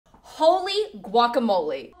Holy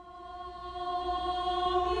guacamole.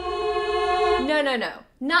 No,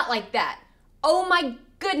 not like that. Oh my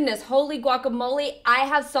goodness, holy guacamole, I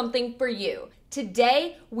have something for you.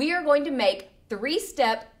 Today, we are going to make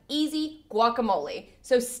 3-step easy guacamole.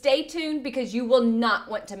 So stay tuned because you will not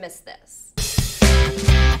want to miss this.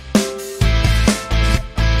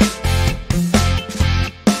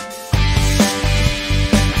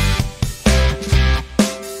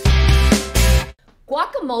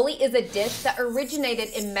 Guacamole is a dish that originated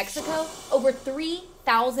in Mexico over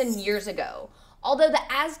 3,000 years ago. Although the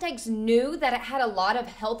Aztecs knew that it had a lot of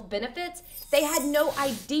health benefits, they had no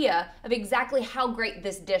idea of exactly how great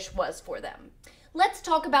this dish was for them. Let's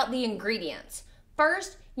talk about the ingredients.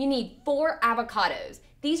 First, you need 4 avocados.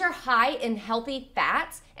 These are high in healthy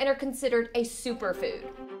fats and are considered a superfood.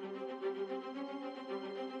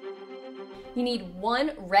 You need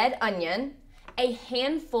 1 red onion, a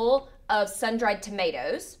handful of sun-dried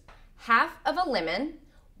tomatoes, half of a lemon,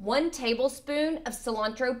 1 tablespoon of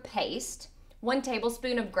cilantro paste, 1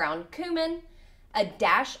 tablespoon of ground cumin, a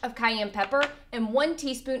dash of cayenne pepper, and 1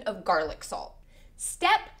 teaspoon of garlic salt.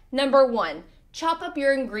 Step number 1, chop up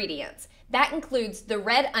your ingredients. That includes the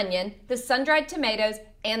red onion, the sun-dried tomatoes,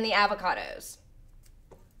 and the avocados.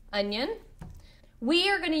 Onion. We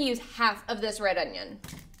are going to use half of this red onion.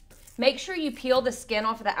 Make sure you peel the skin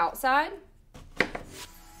off of the outside.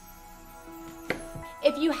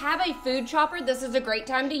 If you have a food chopper, this is a great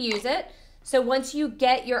time to use it. So once you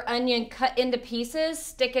get your onion cut into pieces,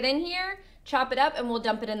 stick it in here, chop it up, and we'll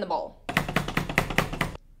dump it in the bowl.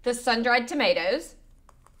 The sun-dried tomatoes.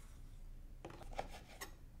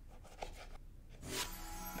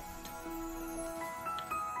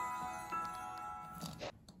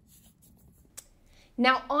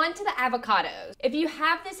 Now on to the avocados. If you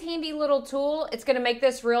have this handy little tool, it's gonna make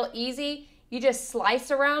this real easy. You just slice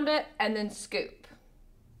around it and then scoop.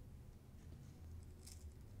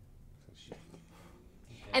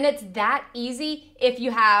 And it's that easy if you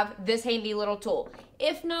have this handy little tool.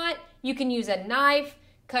 If not, you can use a knife,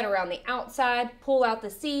 cut around the outside, pull out the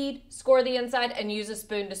seed, score the inside, and use a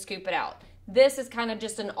spoon to scoop it out. This is kind of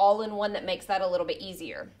just an all-in-one that makes that a little bit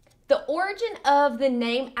easier. The origin of the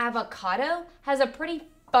name avocado has a pretty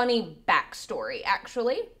funny backstory,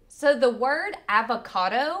 actually. So the word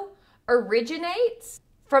avocado originates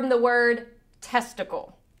from the word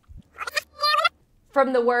testicle.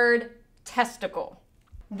 From the word testicle.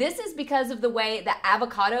 This is because of the way the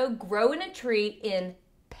avocado grow in a tree in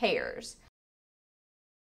pairs.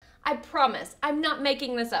 I promise, I'm not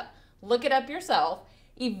making this up. Look it up yourself.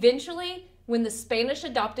 Eventually, when the Spanish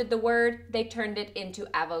adopted the word, they turned it into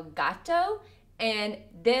avocado, and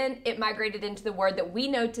then it migrated into the word that we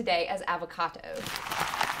know today as avocado.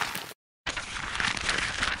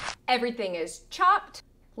 Everything is chopped.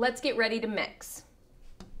 Let's get ready to mix.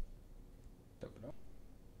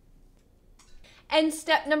 And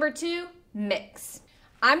step number 2, mix.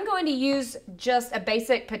 I'm going to use just a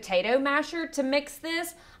basic potato masher to mix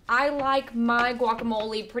this. I like my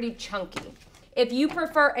guacamole pretty chunky. If you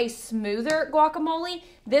prefer a smoother guacamole,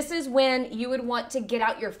 this is when you would want to get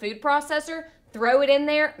out your food processor, throw it in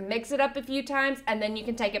there, mix it up a few times, and then you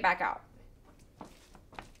can take it back out.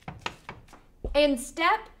 And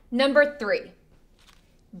step number 3,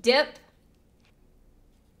 dip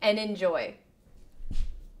and enjoy.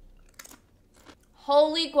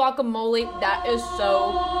 Holy guacamole, that is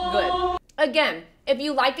so good. Again, if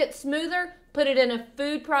you like it smoother, put it in a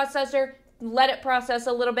food processor, let it process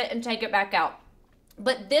a little bit and take it back out.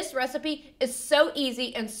 But this recipe is so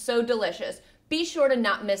easy and so delicious. Be sure to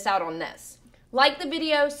not miss out on this. Like the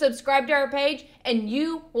video, subscribe to our page, and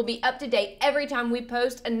you will be up to date every time we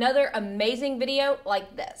post another amazing video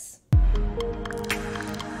like this.